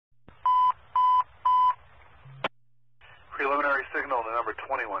preliminary signal to number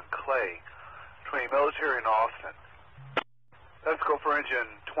 21, Clay, between military and Austin. Let's go for engine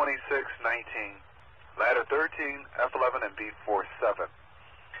 2619, ladder 13, F11 and B47.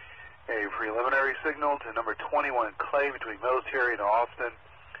 A preliminary signal to number 21, Clay, between military and Austin.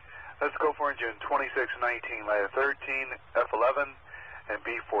 Let's go for engine 2619, ladder 13, F11 and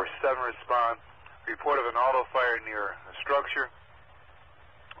B47 respond. Report of an auto fire near a structure.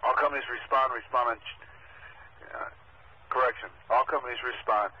 All companies respond on correction. All companies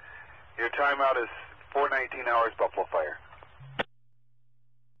respond. Your timeout is 4:19 hours, Buffalo Fire.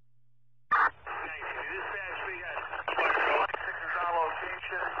 Dispatch, we got 6 is on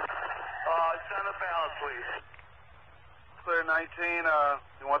location. Send a balance, please. Clear 19,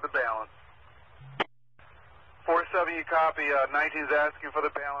 you want the balance. 47, you copy. 19 is asking for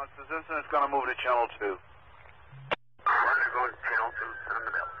the balance. This incident is going to move to channel 2. Roger, go to channel 2, send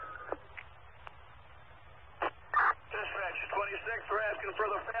the balance. Dispatch, 26, we're asking for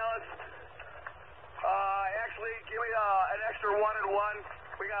the balance. Actually, give me an extra 1 and 1.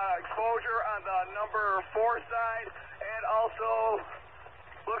 We got exposure on the number 4 side, and also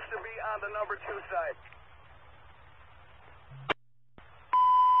looks to be on the number 2 side.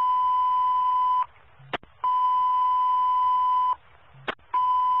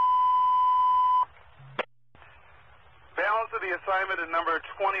 Balance of the assignment at number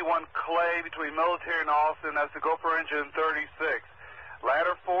 21, Clay, between military and Austin. That's the Gopher engine 36.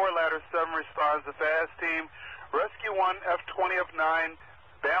 Ladder 4, ladder 7 responds to fast team. Rescue 1, F20, F9.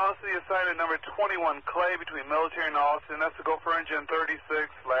 Balance of the assignment number 21, Clay, between military and Austin. That's the Gopher engine 36.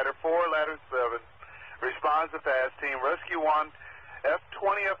 Ladder 4, ladder 7 responds to fast team. Rescue 1,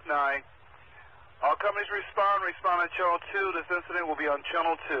 F20, F9. All companies respond on channel 2. This incident will be on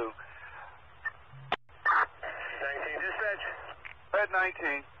channel 2. 19, dispatch. Red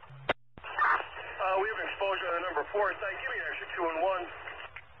 19. We have exposure on the number 4 side. Give me an extra 2 and 1.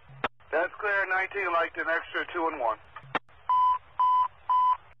 That's clear. 19 liked an extra 2 and 1.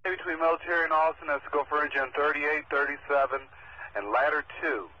 Between military and Austin, that's to go for engine 38, 37, and ladder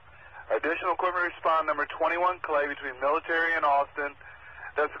 2. Additional equipment respond number 21, Clay, between military and Austin.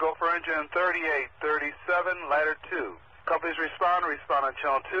 That's to go for engine 38, 37, ladder 2. Companies respond on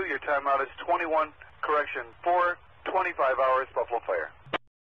channel 2. Your timeout is 21, correction, 4:25 hours, Buffalo Fire.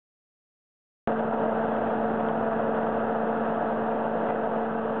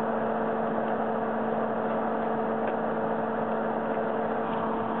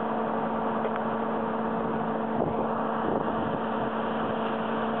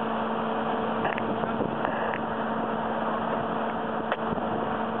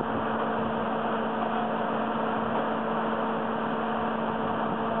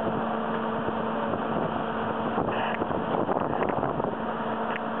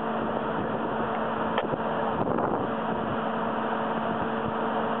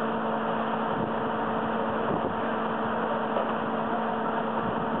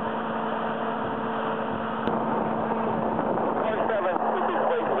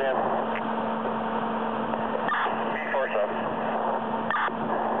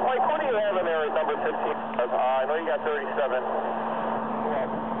 Number 15. I know you got 37. Yeah.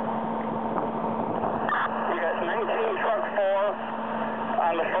 You got 19 truck 4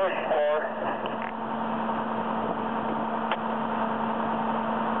 on the first floor.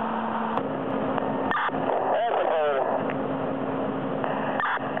 That's a bird.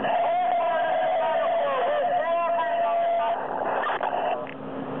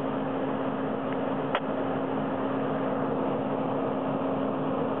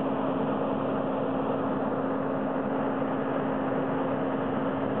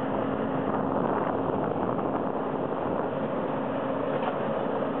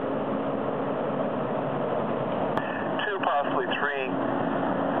 Possibly 3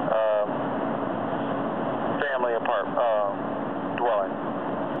 family dwelling.